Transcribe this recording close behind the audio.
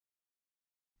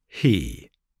He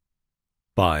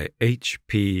by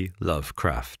H.P.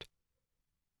 Lovecraft.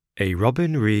 A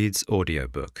Robin Reads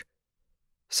audiobook.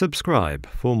 Subscribe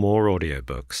for more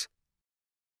audiobooks.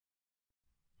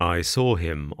 I saw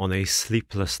him on a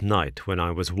sleepless night when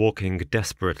I was walking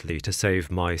desperately to save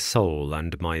my soul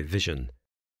and my vision.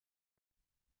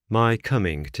 My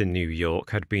coming to New York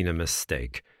had been a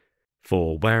mistake,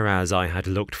 for whereas I had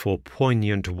looked for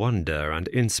poignant wonder and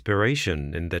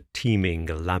inspiration in the teeming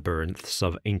labyrinths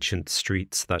of ancient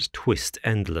streets that twist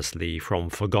endlessly from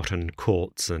forgotten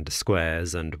courts and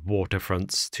squares and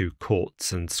waterfronts to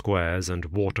courts and squares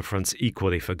and waterfronts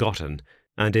equally forgotten,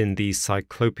 and in these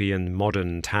cyclopean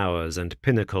modern towers and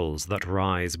pinnacles that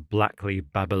rise blackly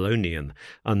Babylonian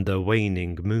under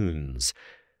waning moons,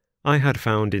 I had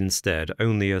found instead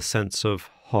only a sense of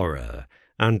horror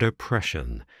and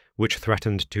oppression which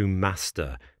threatened to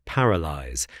master,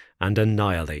 paralyze, and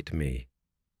annihilate me.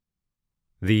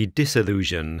 The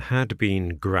disillusion had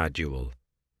been gradual.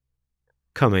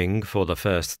 Coming for the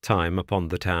first time upon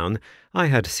the town, I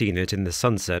had seen it in the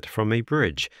sunset from a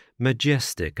bridge,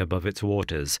 majestic above its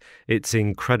waters, its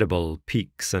incredible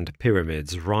peaks and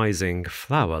pyramids rising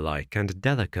flower-like and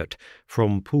delicate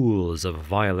from pools of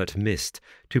violet mist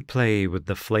to play with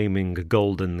the flaming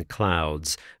golden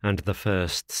clouds and the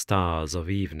first stars of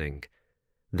evening.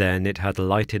 Then it had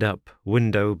lighted up,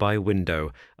 window by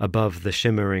window, above the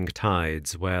shimmering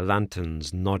tides where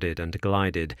lanterns nodded and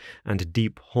glided, and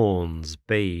deep horns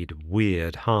bayed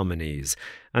weird harmonies,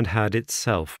 and had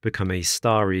itself become a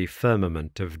starry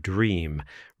firmament of dream,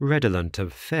 redolent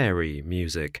of fairy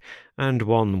music, and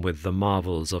one with the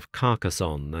marvels of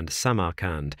Carcassonne and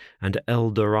Samarkand and El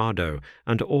Dorado,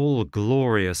 and all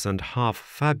glorious and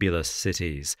half-fabulous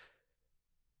cities.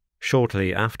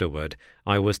 Shortly afterward,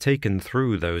 I was taken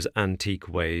through those antique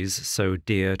ways so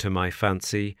dear to my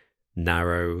fancy,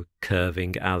 narrow,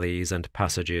 curving alleys and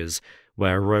passages,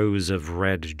 where rows of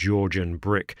red Georgian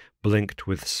brick blinked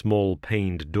with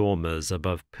small-paned dormers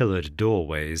above pillared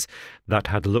doorways that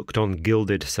had looked on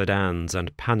gilded sedans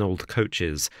and panelled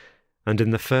coaches, and in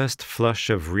the first flush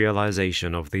of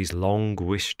realization of these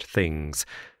long-wished things,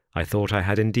 I thought I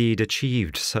had indeed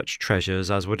achieved such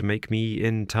treasures as would make me,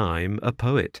 in time, a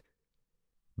poet.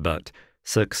 But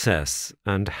success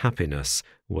and happiness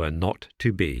were not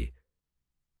to be.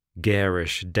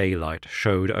 Garish daylight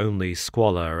showed only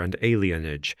squalor and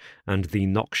alienage, and the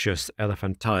noxious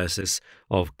elephantiasis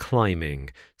of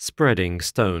climbing, spreading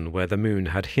stone where the moon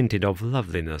had hinted of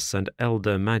loveliness and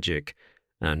elder magic,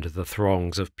 and the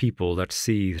throngs of people that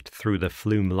seethed through the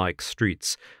flume-like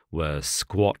streets were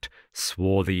squat,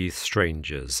 swarthy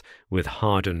strangers with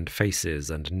hardened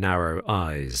faces and narrow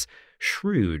eyes,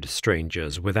 shrewd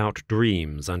strangers without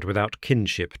dreams and without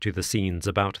kinship to the scenes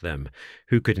about them,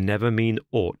 who could never mean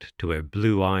aught to a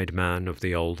blue-eyed man of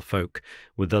the old folk,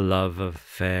 with the love of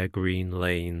fair green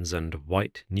lanes and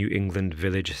white New England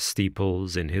village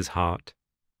steeples in his heart.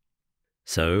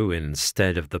 So,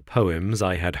 instead of the poems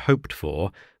I had hoped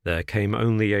for, there came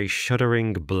only a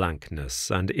shuddering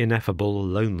blankness and ineffable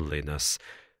loneliness,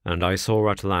 and I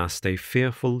saw at last a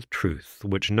fearful truth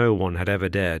which no one had ever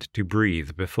dared to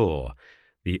breathe before,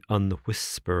 the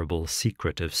unwhisperable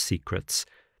secret of secrets,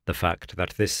 the fact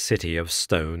that this city of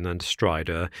stone and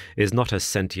stridor is not a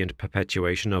sentient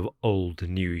perpetuation of old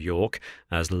New York,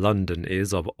 as London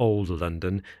is of old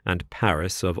London and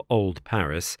Paris of old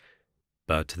Paris,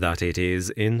 but that it is,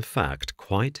 in fact,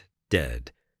 quite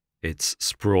dead, its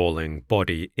sprawling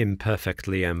body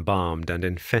imperfectly embalmed and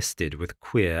infested with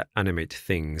queer animate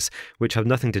things which have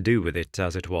nothing to do with it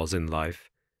as it was in life.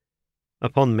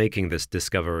 Upon making this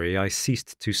discovery, I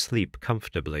ceased to sleep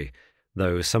comfortably,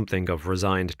 though something of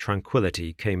resigned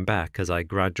tranquillity came back as I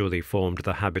gradually formed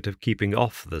the habit of keeping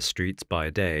off the streets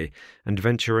by day and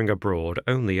venturing abroad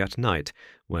only at night,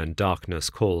 when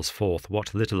darkness calls forth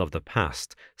what little of the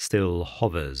past still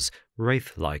hovers,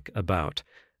 wraith-like, about,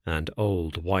 and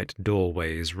old white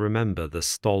doorways remember the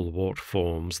stalwart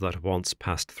forms that once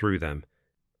passed through them.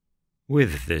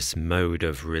 With this mode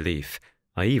of relief,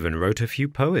 I even wrote a few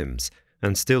poems,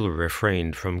 and still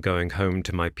refrained from going home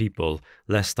to my people,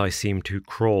 lest I seem to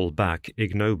crawl back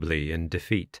ignobly in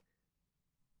defeat.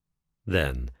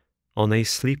 Then, on a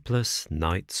sleepless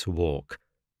night's walk,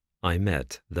 I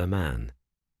met the man.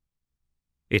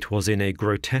 It was in a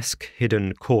grotesque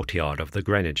hidden courtyard of the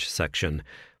Greenwich section,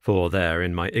 for there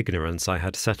in my ignorance I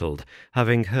had settled,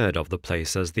 having heard of the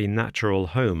place as the natural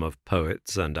home of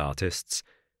poets and artists.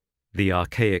 The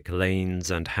archaic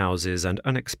lanes and houses and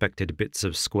unexpected bits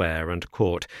of square and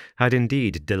court had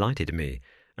indeed delighted me,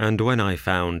 and when I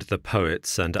found the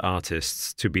poets and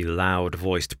artists to be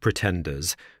loud-voiced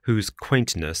pretenders, whose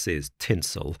quaintness is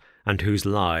tinsel, and whose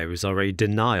lives are a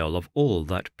denial of all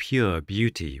that pure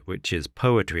beauty which is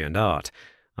poetry and art,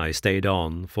 I stayed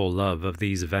on for love of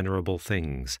these venerable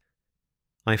things.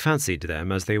 I fancied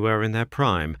them as they were in their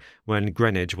prime, when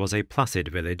Greenwich was a placid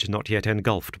village not yet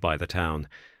engulfed by the town,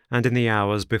 and in the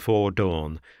hours before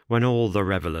dawn, when all the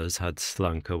revellers had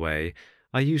slunk away,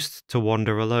 I used to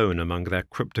wander alone among their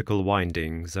cryptical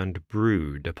windings and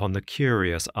brood upon the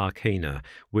curious arcana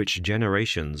which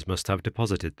generations must have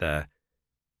deposited there.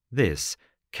 This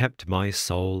kept my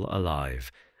soul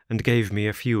alive, and gave me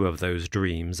a few of those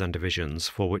dreams and visions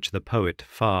for which the poet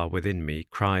far within me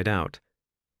cried out.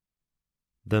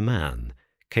 The man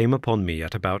came upon me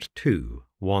at about 2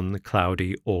 one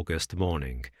cloudy August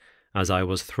morning, as I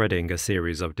was threading a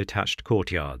series of detached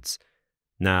courtyards,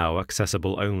 now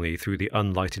accessible only through the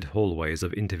unlighted hallways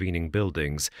of intervening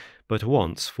buildings, but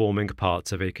once forming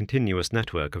parts of a continuous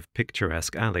network of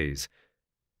picturesque alleys.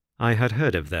 I had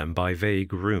heard of them by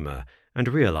vague rumour, and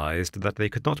realized that they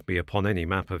could not be upon any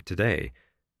map of today,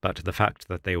 but the fact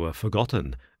that they were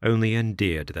forgotten only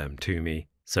endeared them to me,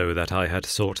 so that I had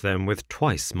sought them with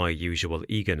twice my usual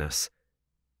eagerness.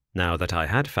 Now that I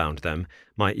had found them,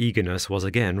 my eagerness was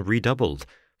again redoubled,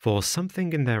 for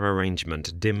something in their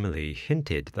arrangement dimly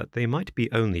hinted that they might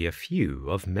be only a few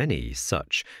of many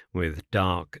such, with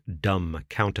dark, dumb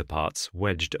counterparts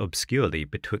wedged obscurely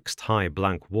betwixt high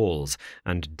blank walls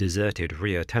and deserted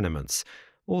rear tenements,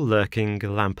 or lurking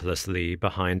lamplessly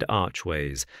behind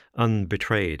archways,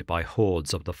 unbetrayed by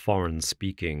hordes of the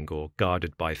foreign-speaking, or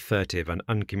guarded by furtive and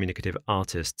uncommunicative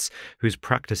artists whose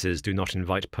practices do not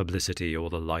invite publicity or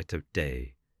the light of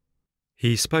day.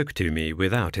 He spoke to me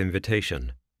without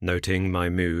invitation, noting my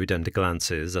mood and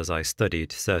glances as I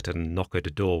studied certain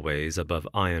knockered doorways above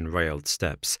iron-railed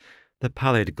steps, the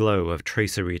pallid glow of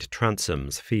traceried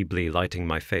transoms feebly lighting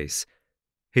my face.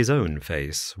 His own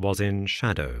face was in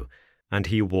shadow, and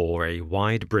he wore a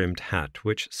wide-brimmed hat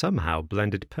which somehow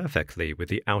blended perfectly with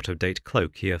the out-of-date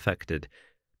cloak he affected,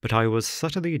 but I was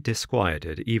subtly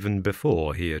disquieted even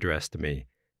before he addressed me.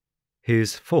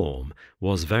 His form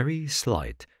was very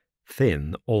slight,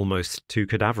 thin almost to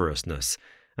cadaverousness,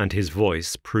 and his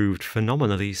voice proved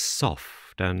phenomenally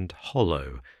soft and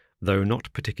hollow, though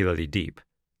not particularly deep.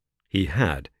 He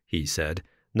had, he said,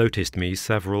 noticed me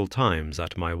several times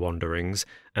at my wanderings,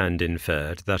 and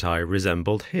inferred that I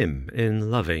resembled him in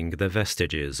loving the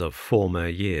vestiges of former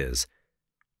years.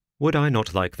 Would I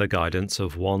not like the guidance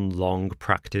of one long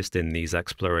practised in these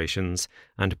explorations,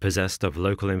 and possessed of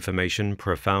local information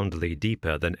profoundly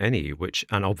deeper than any which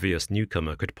an obvious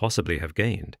newcomer could possibly have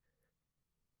gained?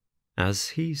 As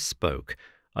he spoke,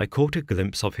 I caught a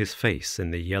glimpse of his face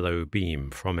in the yellow beam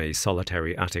from a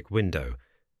solitary attic window.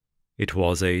 It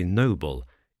was a noble,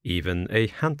 even a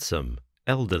handsome,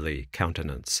 elderly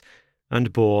countenance,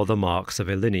 and bore the marks of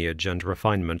a lineage and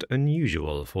refinement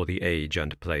unusual for the age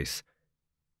and place.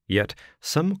 Yet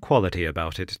some quality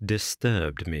about it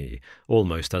disturbed me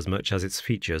almost as much as its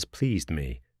features pleased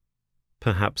me.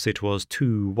 Perhaps it was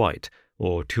too white,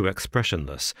 or too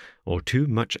expressionless, or too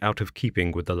much out of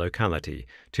keeping with the locality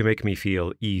to make me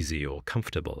feel easy or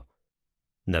comfortable.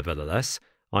 Nevertheless,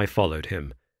 I followed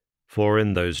him, for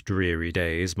in those dreary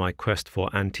days my quest for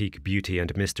antique beauty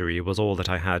and mystery was all that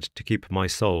I had to keep my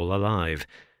soul alive,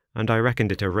 and I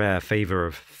reckoned it a rare favour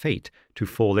of fate to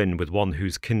fall in with one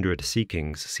whose kindred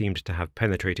seekings seemed to have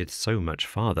penetrated so much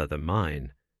farther than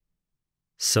mine.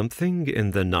 Something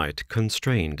in the night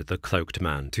constrained the cloaked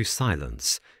man to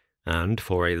silence, and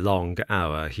for a long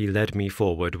hour he led me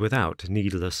forward without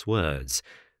needless words,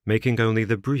 making only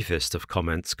the briefest of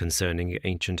comments concerning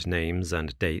ancient names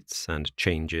and dates and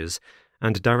changes,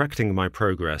 and directing my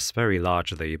progress very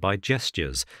largely by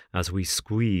gestures as we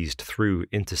squeezed through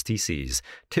interstices,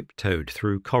 tiptoed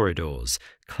through corridors,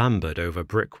 clambered over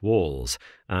brick walls,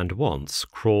 and once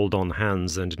crawled on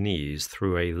hands and knees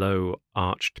through a low,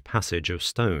 arched passage of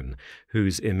stone,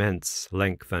 whose immense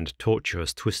length and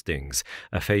tortuous twistings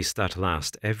effaced at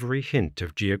last every hint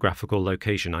of geographical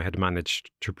location I had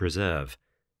managed to preserve.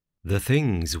 The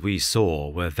things we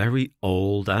saw were very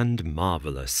old and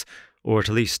marvellous, or at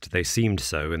least they seemed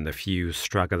so in the few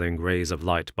straggling rays of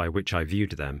light by which I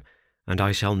viewed them, and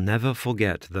I shall never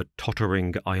forget the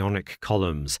tottering Ionic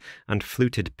columns, and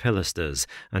fluted pilasters,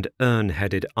 and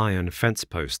urn-headed iron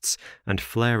fence-posts, and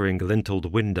flaring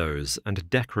linteled windows, and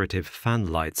decorative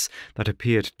fan-lights that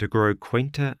appeared to grow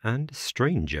quainter and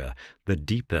stranger the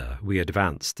deeper we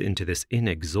advanced into this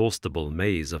inexhaustible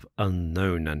maze of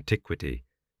unknown antiquity.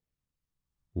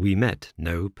 We met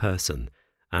no person,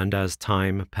 and as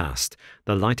time passed,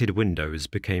 the lighted windows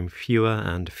became fewer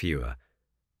and fewer.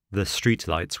 The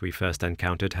street-lights we first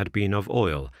encountered had been of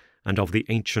oil, and of the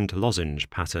ancient lozenge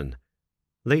pattern.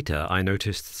 Later I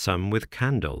noticed some with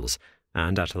candles,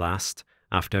 and at last,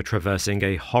 after traversing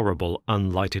a horrible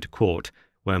unlighted court,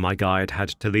 where my guide had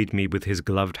to lead me with his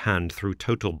gloved hand through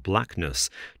total blackness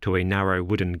to a narrow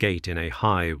wooden gate in a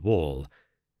high wall,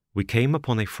 we came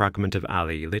upon a fragment of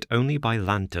alley lit only by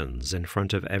lanterns in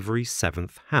front of every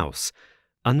seventh house,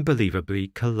 unbelievably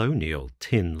colonial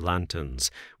tin lanterns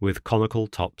with conical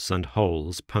tops and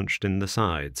holes punched in the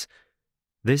sides.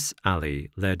 This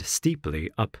alley led steeply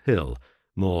uphill,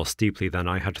 more steeply than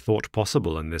I had thought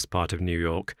possible in this part of New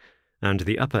York, and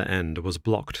the upper end was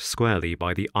blocked squarely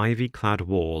by the ivy-clad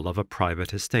wall of a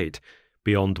private estate,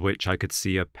 beyond which I could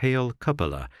see a pale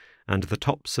cupola and the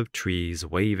tops of trees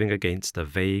waving against a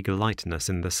vague lightness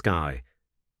in the sky.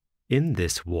 In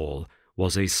this wall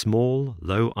was a small,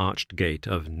 low-arched gate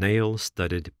of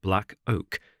nail-studded black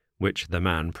oak, which the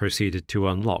man proceeded to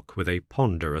unlock with a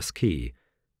ponderous key.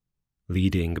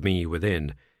 Leading me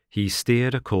within, he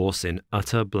steered a course in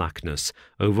utter blackness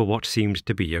over what seemed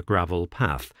to be a gravel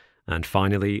path, and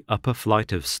finally up a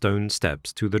flight of stone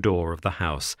steps to the door of the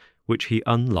house, which he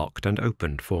unlocked and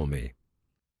opened for me.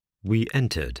 We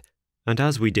entered, and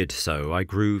as we did so I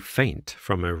grew faint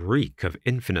from a reek of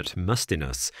infinite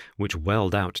mustiness which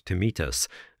welled out to meet us,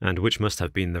 and which must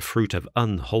have been the fruit of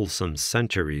unwholesome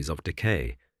centuries of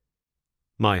decay.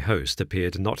 My host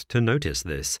appeared not to notice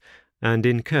this, and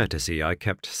in courtesy I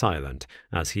kept silent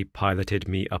as he piloted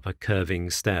me up a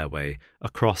curving stairway,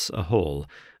 across a hall,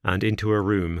 and into a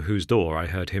room whose door I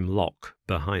heard him lock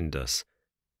behind us.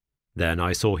 Then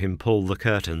I saw him pull the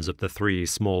curtains of the 3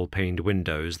 small-paned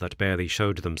windows that barely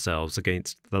showed themselves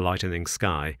against the lightening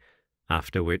sky,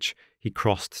 after which he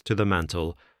crossed to the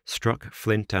mantel, struck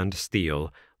flint and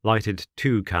steel, lighted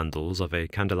 2 candles of a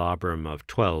candelabrum of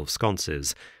 12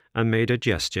 sconces, and made a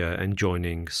gesture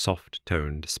enjoining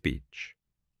soft-toned speech.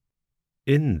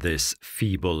 In this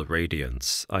feeble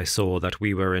radiance I saw that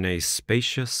we were in a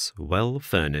spacious,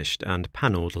 well-furnished and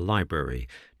panelled library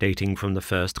dating from the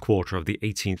first quarter of the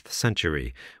 18th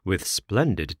century, with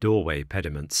splendid doorway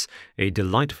pediments, a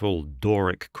delightful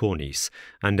Doric cornice,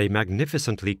 and a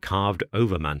magnificently carved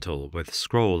overmantel with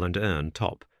scroll and urn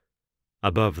top.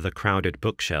 Above the crowded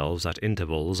bookshelves at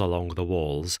intervals along the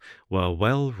walls were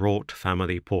well-wrought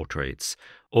family portraits,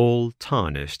 all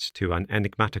tarnished to an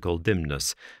enigmatical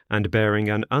dimness, and bearing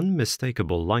an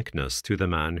unmistakable likeness to the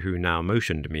man who now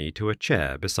motioned me to a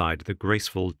chair beside the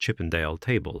graceful Chippendale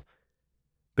table.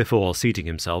 Before seating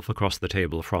himself across the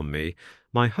table from me,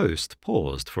 my host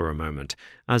paused for a moment,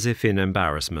 as if in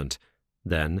embarrassment.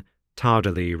 Then,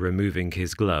 tardily removing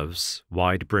his gloves,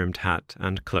 wide-brimmed hat,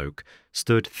 and cloak,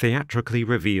 stood theatrically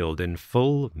revealed in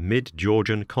full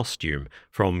mid-Georgian costume,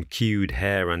 from queued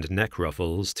hair and neck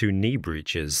ruffles to knee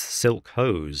breeches, silk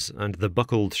hose, and the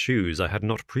buckled shoes I had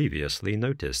not previously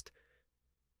noticed.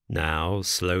 Now,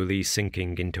 slowly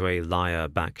sinking into a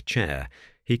lyre-back chair,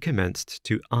 he commenced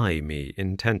to eye me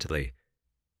intently.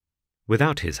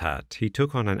 Without his hat, he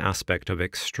took on an aspect of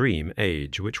extreme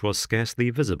age which was scarcely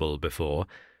visible before,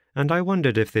 and I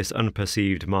wondered if this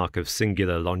unperceived mark of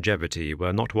singular longevity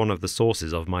were not one of the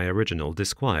sources of my original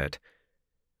disquiet.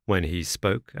 When he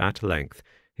spoke at length,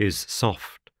 his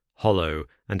soft, hollow,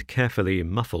 and carefully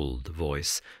muffled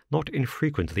voice not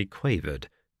infrequently quavered,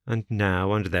 and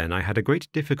now and then I had a great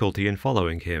difficulty in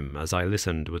following him as I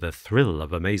listened with a thrill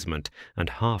of amazement and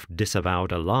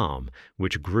half-disavowed alarm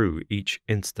which grew each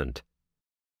instant.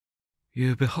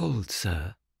 "You behold,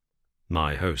 sir,"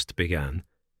 my host began,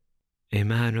 "a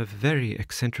man of very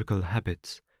eccentrical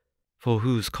habits, for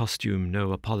whose costume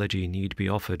no apology need be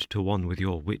offered to one with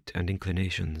your wit and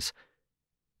inclinations.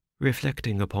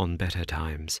 Reflecting upon better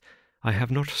times, I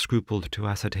have not scrupled to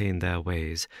ascertain their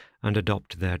ways and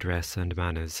adopt their dress and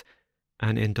manners,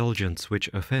 an indulgence which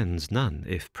offends none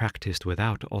if practised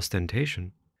without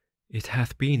ostentation. It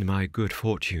hath been my good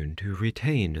fortune to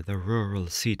retain the rural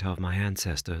seat of my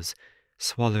ancestors,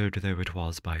 swallowed though it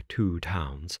was by 2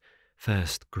 towns,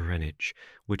 first Greenwich,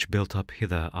 which built up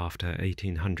hither after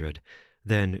 1800,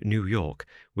 then New York,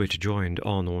 which joined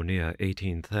on or near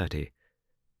 1830.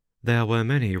 There were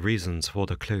many reasons for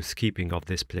the close keeping of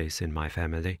this place in my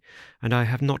family, and I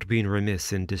have not been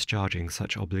remiss in discharging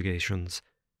such obligations.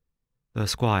 The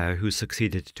squire who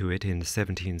succeeded to it in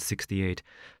 1768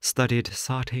 studied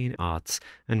certain arts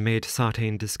and made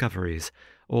certain discoveries,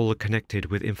 all connected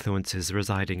with influences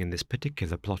residing in this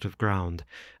particular plot of ground,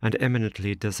 and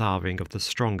eminently deserving of the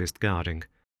strongest guarding.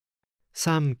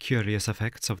 Some curious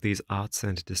effects of these arts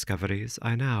and discoveries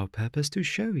I now purpose to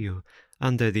show you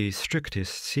under the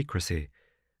strictest secrecy,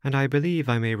 and I believe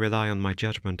I may rely on my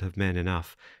judgment of men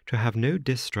enough to have no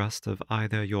distrust of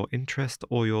either your interest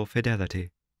or your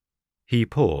fidelity." He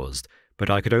paused, but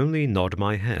I could only nod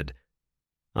my head.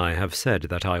 I have said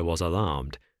that I was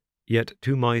alarmed, yet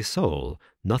to my soul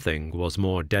nothing was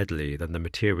more deadly than the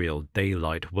material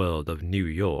daylight world of New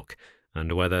York,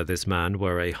 and whether this man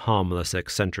were a harmless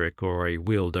eccentric or a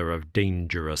wielder of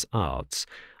dangerous arts,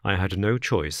 I had no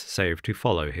choice save to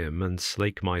follow him and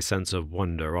slake my sense of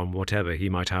wonder on whatever he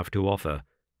might have to offer.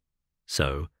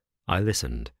 So I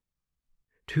listened.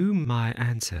 "To my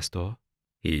ancestor,"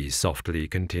 he softly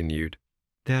continued,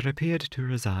 "there appeared to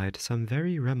reside some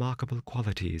very remarkable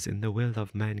qualities in the will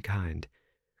of mankind,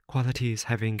 qualities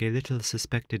having a little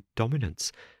suspected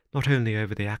dominance, not only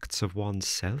over the acts of one's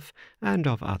self and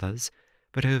of others,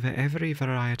 but over every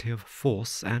variety of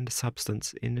force and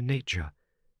substance in nature,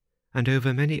 and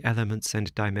over many elements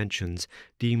and dimensions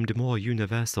deemed more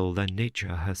universal than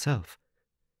nature herself.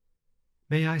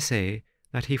 May I say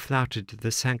that he flouted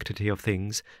the sanctity of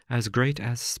things as great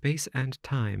as space and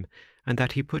time, and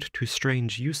that he put to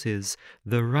strange uses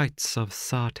the rights of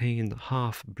certain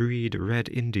half-breed Red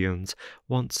Indians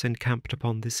once encamped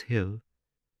upon this hill.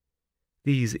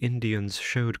 These Indians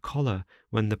showed choler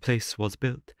when the place was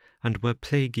built, and were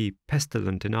plaguy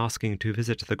pestilent in asking to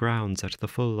visit the grounds at the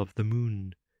full of the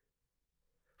moon.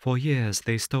 For years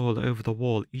they stole over the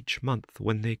wall each month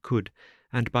when they could,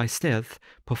 and by stealth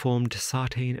performed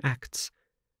certain acts.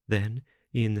 Then,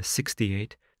 in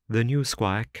 68, the new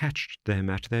squire catched them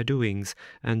at their doings,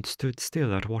 and stood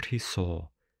still at what he saw.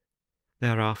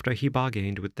 Thereafter he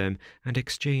bargained with them, and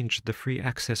exchanged the free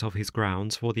access of his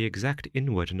grounds for the exact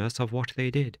inwardness of what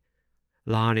they did,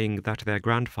 learning that their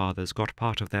grandfathers got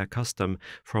part of their custom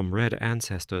from red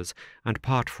ancestors, and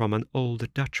part from an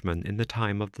old Dutchman in the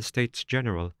time of the States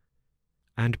General.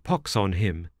 And pox on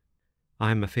him!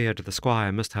 I am afeard the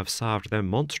squire must have served them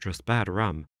monstrous bad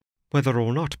rum, whether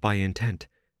or not by intent,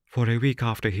 for a week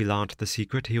after he learnt the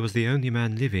secret he was the only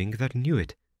man living that knew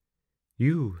it.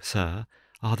 You, sir,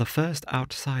 are the first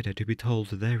outsider to be told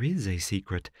there is a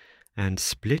secret, and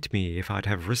split me if I'd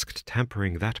have risked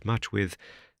tampering that much with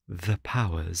the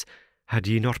powers, had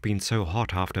ye not been so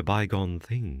hot after bygone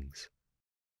things."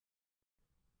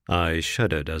 I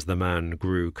shuddered as the man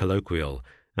grew colloquial,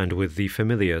 and with the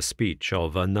familiar speech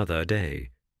of another day.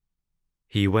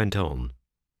 He went on,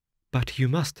 "But you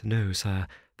must know, sir,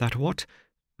 that what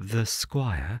the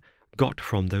squire got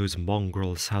from those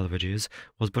mongrel salvages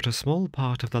was but a small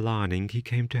part of the learning he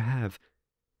came to have.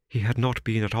 He had not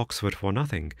been at Oxford for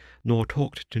nothing, nor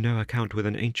talked to no account with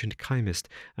an ancient chymist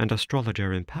and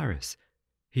astrologer in Paris.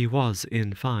 He was,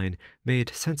 in fine, made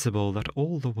sensible that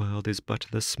all the world is but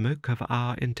the smoke of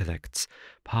our intellects,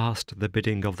 past the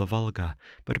bidding of the vulgar,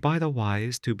 but by the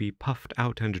wise to be puffed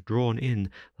out and drawn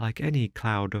in like any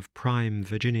cloud of prime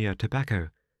Virginia tobacco.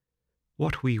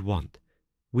 What we want,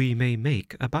 we may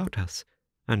make about us,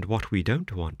 and what we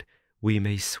don't want, we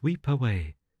may sweep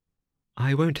away.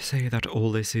 I won't say that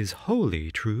all this is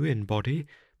wholly true in body,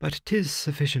 but 'tis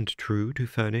sufficient true to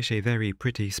furnish a very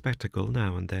pretty spectacle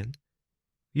now and then.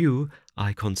 You,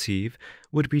 I conceive,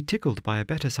 would be tickled by a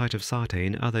better sight of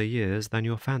certain other years than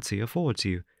your fancy affords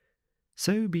you.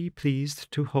 So be pleased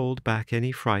to hold back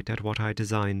any fright at what I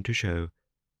design to show.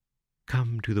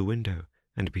 Come to the window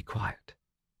and be quiet."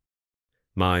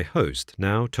 My host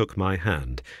now took my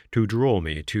hand to draw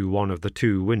me to one of the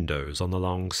two windows on the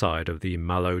long side of the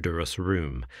malodorous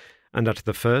room, and at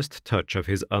the first touch of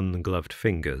his ungloved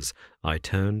fingers I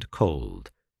turned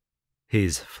cold.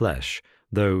 His flesh,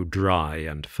 though dry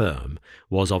and firm,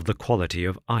 was of the quality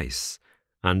of ice,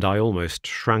 and I almost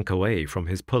shrank away from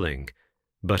his pulling.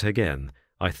 But again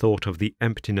I thought of the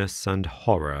emptiness and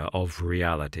horror of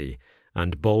reality,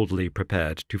 and boldly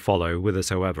prepared to follow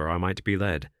whithersoever I might be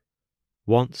led.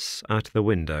 Once at the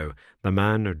window, the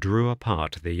man drew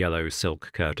apart the yellow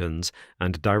silk curtains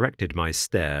and directed my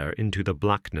stare into the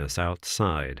blackness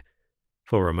outside.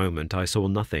 For a moment I saw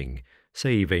nothing,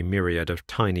 save a myriad of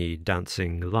tiny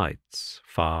dancing lights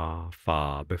far,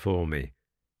 far before me.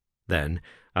 Then,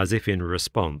 as if in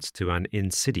response to an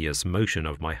insidious motion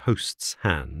of my host's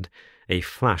hand, a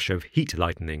flash of heat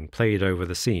lightning played over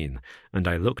the scene, and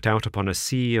I looked out upon a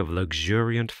sea of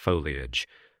luxuriant foliage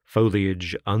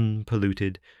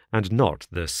unpolluted, and not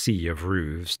the sea of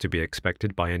roofs to be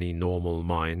expected by any normal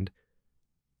mind.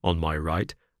 On my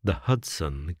right, the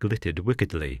Hudson glittered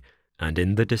wickedly, and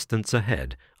in the distance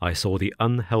ahead I saw the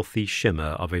unhealthy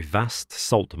shimmer of a vast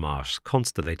salt marsh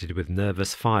constellated with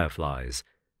nervous fireflies.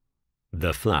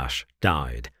 The flash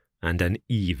died, and an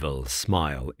evil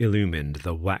smile illumined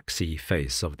the waxy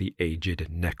face of the aged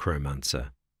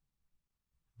necromancer.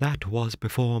 "That was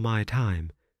before my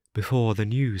time, before the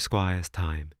new squire's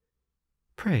time.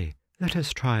 Pray, let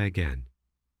us try again."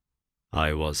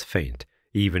 I was faint,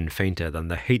 even fainter than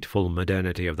the hateful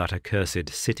modernity of that accursed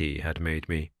city had made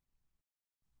me.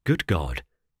 Good God,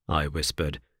 I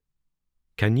whispered.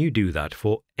 Can you do that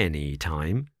for any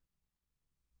time?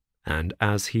 And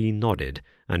as he nodded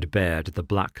and bared the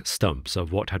black stumps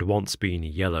of what had once been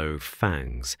yellow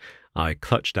fangs, I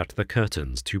clutched at the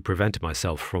curtains to prevent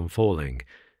myself from falling,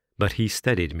 but he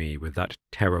steadied me with that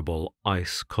terrible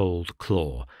ice-cold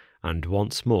claw and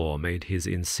once more made his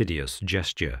insidious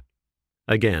gesture.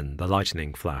 Again the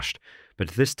lightning flashed, but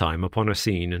this time upon a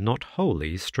scene not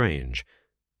wholly strange.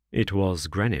 It was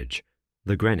Greenwich,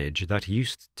 the Greenwich that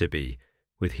used to be,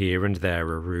 with here and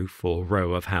there a roof or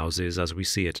row of houses as we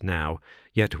see it now,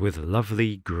 yet with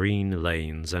lovely green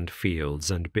lanes and fields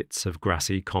and bits of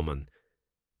grassy common.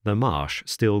 The marsh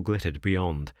still glittered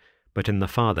beyond, but in the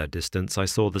farther distance I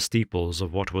saw the steeples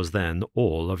of what was then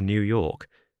all of New York,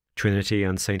 Trinity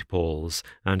and St. Paul's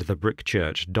and the brick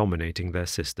church dominating their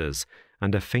sisters,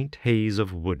 and a faint haze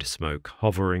of wood smoke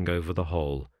hovering over the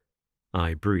whole.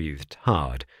 I breathed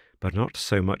hard, but not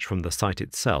so much from the sight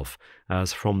itself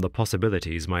as from the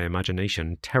possibilities my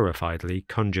imagination terrifiedly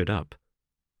conjured up.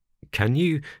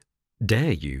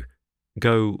 Dare you,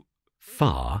 go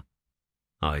far?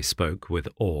 I spoke with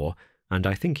awe, and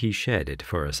I think he shared it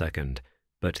for a second,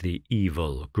 but the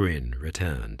evil grin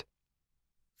returned.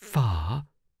 Far?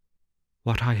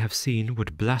 What I have seen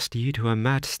would blast ye to a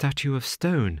mad statue of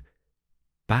stone.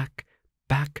 Back,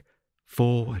 back,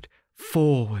 forward,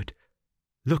 forward.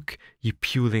 Look, ye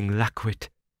puling lackwit.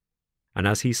 And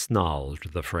as he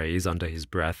snarled the phrase under his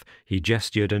breath, he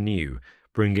gestured anew,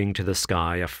 bringing to the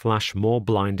sky a flash more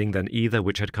blinding than either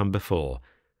which had come before.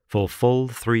 For full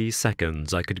 3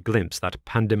 seconds I could glimpse that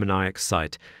pandemoniac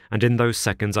sight, and in those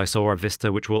seconds I saw a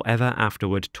vista which will ever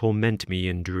afterward torment me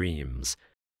in dreams.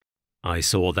 I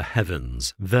saw the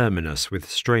heavens, verminous with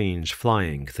strange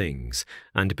flying things,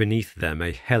 and beneath them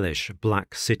a hellish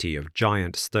black city of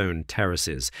giant stone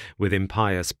terraces, with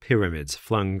impious pyramids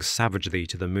flung savagely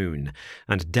to the moon,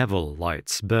 and devil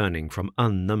lights burning from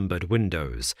unnumbered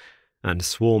windows. And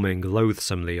swarming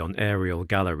loathsomely on aerial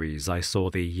galleries I saw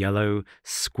the yellow,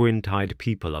 squint-eyed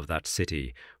people of that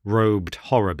city, robed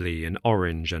horribly in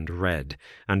orange and red,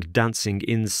 and dancing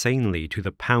insanely to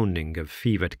the pounding of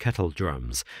fevered kettle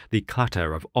drums, the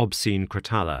clatter of obscene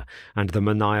crotala, and the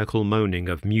maniacal moaning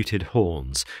of muted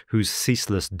horns, whose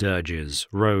ceaseless dirges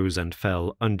rose and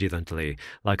fell undulantly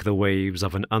like the waves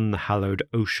of an unhallowed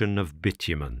ocean of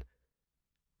bitumen.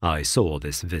 I saw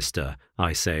this vista,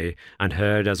 I say, and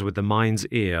heard as with the mind's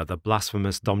ear the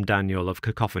blasphemous domdaniel of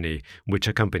cacophony which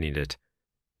accompanied it.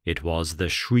 It was the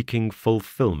shrieking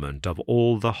fulfillment of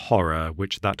all the horror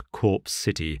which that corpse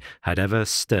city had ever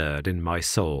stirred in my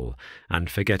soul, and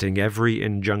forgetting every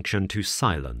injunction to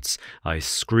silence, I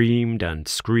screamed and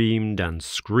screamed and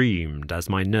screamed as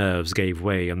my nerves gave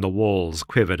way and the walls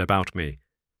quivered about me.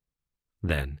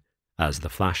 Then, as the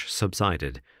flash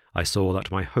subsided, I saw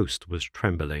that my host was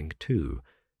trembling too,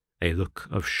 a look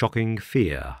of shocking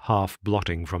fear half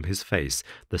blotting from his face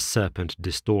the serpent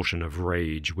distortion of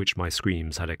rage which my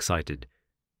screams had excited.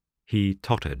 He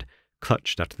tottered,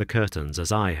 clutched at the curtains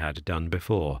as I had done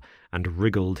before, and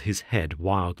wriggled his head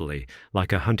wildly,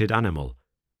 like a hunted animal.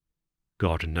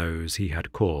 God knows he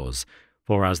had cause,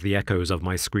 for as the echoes of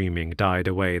my screaming died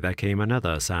away there came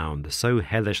another sound so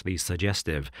hellishly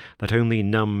suggestive that only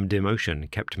numbed emotion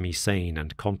kept me sane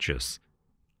and conscious.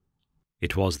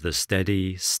 It was the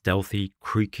steady, stealthy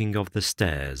creaking of the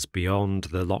stairs beyond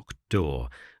the locked door,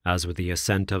 as with the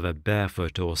ascent of a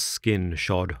barefoot or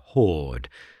skin-shod horde,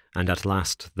 and at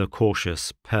last the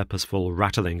cautious, purposeful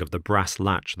rattling of the brass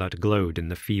latch that glowed in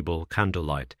the feeble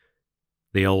candlelight.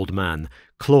 The old man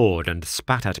clawed and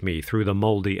spat at me through the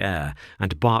mouldy air,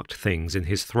 and barked things in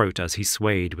his throat as he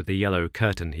swayed with the yellow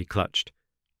curtain he clutched.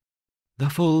 The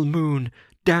full moon,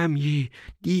 damn ye,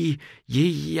 ye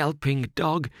yelping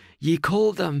dog, ye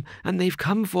called them, and they've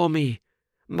come for me.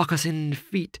 Moccasined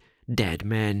feet, dead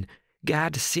men,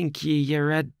 gad sink ye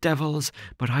red devils,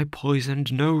 but I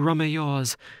poisoned no rum o'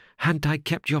 yours. Han't I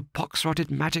kept your pox-rotted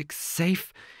magic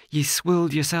safe? Ye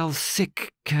swilled yourselves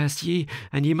sick, curse ye,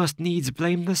 and ye must needs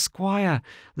blame the squire.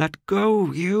 Let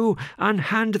go, you,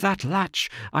 unhand that latch,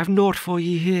 I've naught for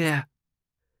ye here.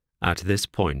 At this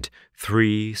point,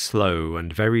 3 slow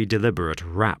and very deliberate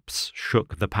raps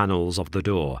shook the panels of the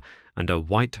door, and a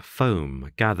white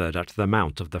foam gathered at the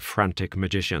mouth of the frantic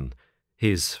magician.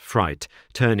 His fright,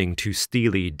 turning to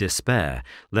steely despair,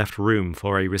 left room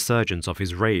for a resurgence of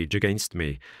his rage against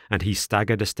me, and he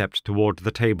staggered a step toward the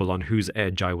table on whose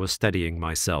edge I was steadying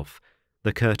myself.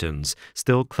 The curtains,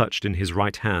 still clutched in his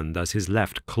right hand as his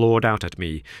left clawed out at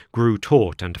me, grew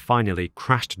taut and finally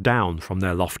crashed down from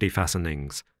their lofty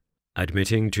fastenings,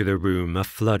 admitting to the room a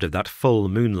flood of that full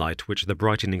moonlight which the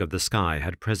brightening of the sky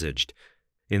had presaged.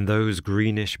 In those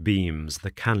greenish beams the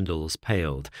candles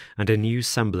paled, and a new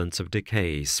semblance of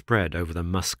decay spread over the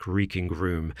musk-reeking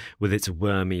room, with its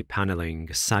wormy panelling,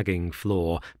 sagging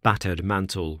floor, battered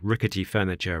mantel, rickety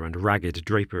furniture, and ragged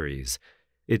draperies.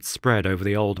 It spread over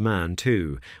the old man,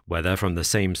 too, whether from the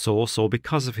same source or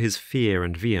because of his fear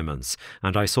and vehemence,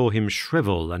 and I saw him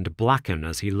shrivel and blacken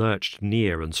as he lurched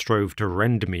near and strove to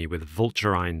rend me with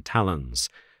vulturine talons.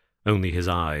 Only his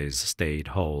eyes stayed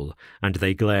whole, and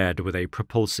they glared with a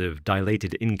propulsive,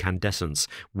 dilated incandescence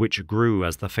which grew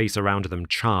as the face around them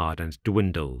charred and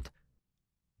dwindled.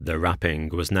 The rapping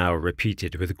was now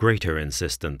repeated with greater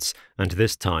insistence, and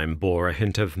this time bore a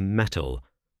hint of metal.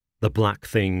 The black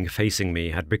thing facing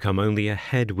me had become only a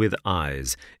head with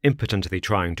eyes, impotently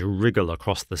trying to wriggle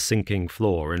across the sinking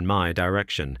floor in my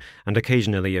direction, and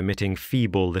occasionally emitting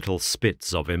feeble little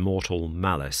spits of immortal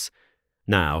malice.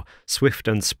 Now, swift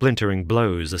and splintering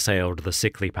blows assailed the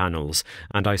sickly panels,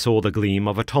 and I saw the gleam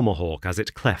of a tomahawk as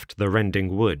it cleft the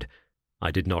rending wood. I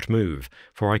did not move,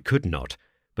 for I could not,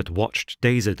 but watched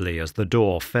dazedly as the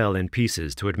door fell in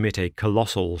pieces to admit a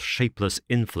colossal, shapeless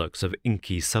influx of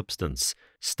inky substance,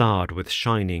 starred with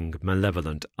shining,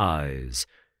 malevolent eyes.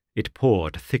 It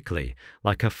poured thickly,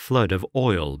 like a flood of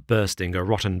oil bursting a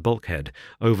rotten bulkhead,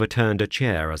 overturned a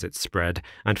chair as it spread,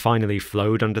 and finally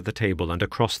flowed under the table and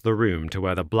across the room to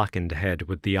where the blackened head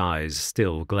with the eyes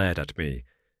still glared at me.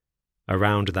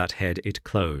 Around that head it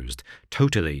closed,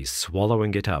 totally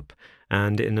swallowing it up,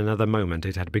 and in another moment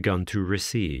it had begun to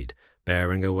recede,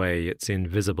 bearing away its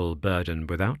invisible burden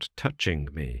without touching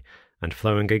me, and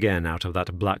flowing again out of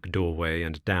that black doorway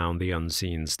and down the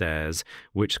unseen stairs,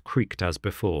 which creaked as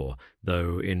before,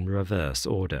 though in reverse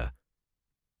order.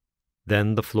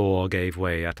 Then the floor gave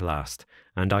way at last,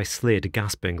 and I slid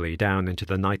gaspingly down into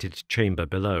the nighted chamber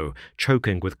below,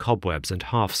 choking with cobwebs and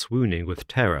half swooning with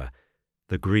terror.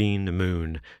 The green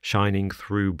moon, shining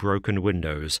through broken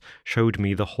windows, showed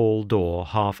me the hall door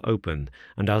half open,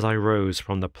 and as I rose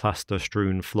from the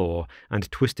plaster-strewn floor and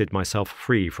twisted myself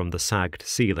free from the sagged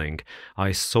ceiling,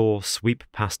 I saw sweep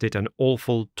past it an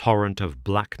awful torrent of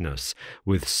blackness,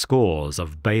 with scores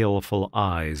of baleful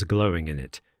eyes glowing in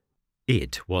it.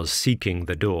 It was seeking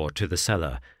the door to the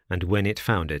cellar, and when it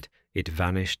found it, it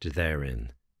vanished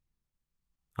therein.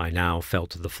 I now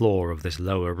felt the floor of this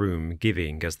lower room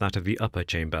giving as that of the upper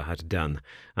chamber had done,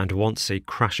 and once a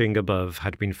crashing above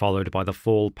had been followed by the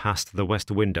fall past the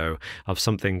west window of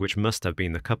something which must have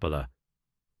been the cupola.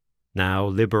 Now,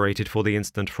 liberated for the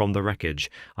instant from the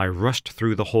wreckage, I rushed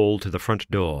through the hall to the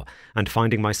front door, and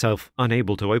finding myself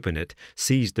unable to open it,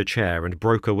 seized a chair and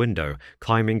broke a window,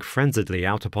 climbing frenziedly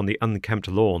out upon the unkempt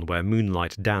lawn where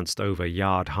moonlight danced over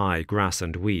yard-high grass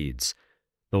and weeds.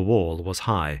 The wall was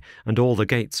high, and all the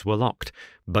gates were locked,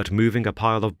 but moving a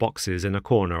pile of boxes in a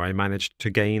corner I managed to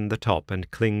gain the top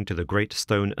and cling to the great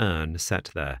stone urn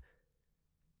set there.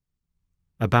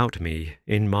 About me,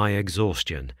 in my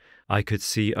exhaustion, I could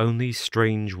see only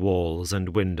strange walls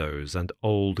and windows and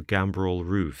old gambrel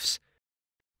roofs.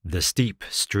 The steep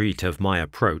street of my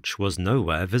approach was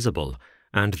nowhere visible,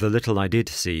 and the little I did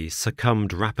see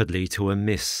succumbed rapidly to a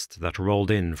mist that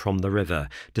rolled in from the river,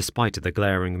 despite the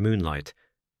glaring moonlight.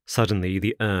 Suddenly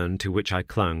the urn to which I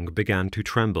clung began to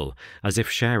tremble, as if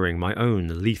sharing my own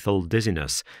lethal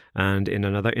dizziness, and in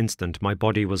another instant my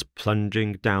body was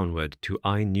plunging downward to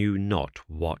I knew not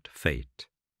what fate.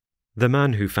 The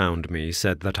man who found me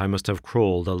said that I must have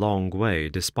crawled a long way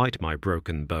despite my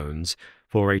broken bones,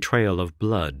 for a trail of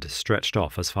blood stretched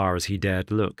off as far as he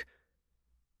dared look.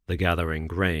 The gathering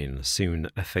rain soon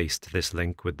effaced this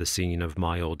link with the scene of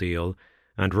my ordeal,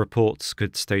 and reports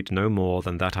could state no more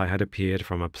than that I had appeared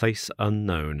from a place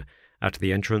unknown, at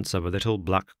the entrance of a little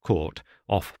black court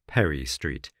off Perry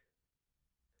Street.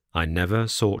 I never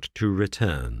sought to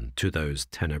return to those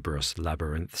tenebrous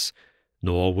labyrinths,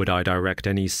 nor would I direct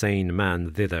any sane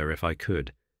man thither if I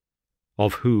could.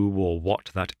 Of who or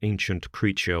what that ancient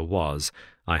creature was,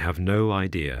 I have no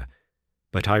idea,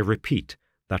 but I repeat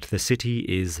that the city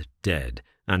is dead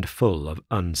and full of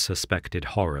unsuspected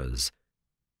horrors.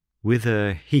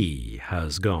 Whither he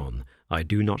has gone, I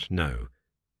do not know,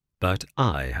 but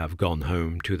I have gone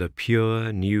home to the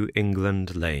pure New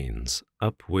England lanes,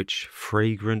 up which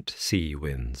fragrant sea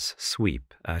winds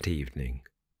sweep at evening.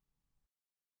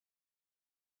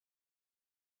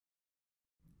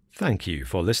 Thank you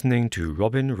for listening to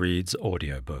Robin Reads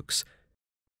Audiobooks.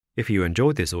 If you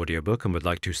enjoyed this audiobook and would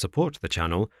like to support the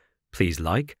channel, please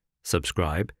like,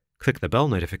 subscribe, click the bell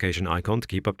notification icon to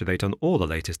keep up to date on all the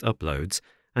latest uploads,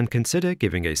 and consider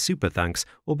giving a super thanks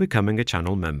or becoming a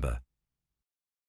channel member.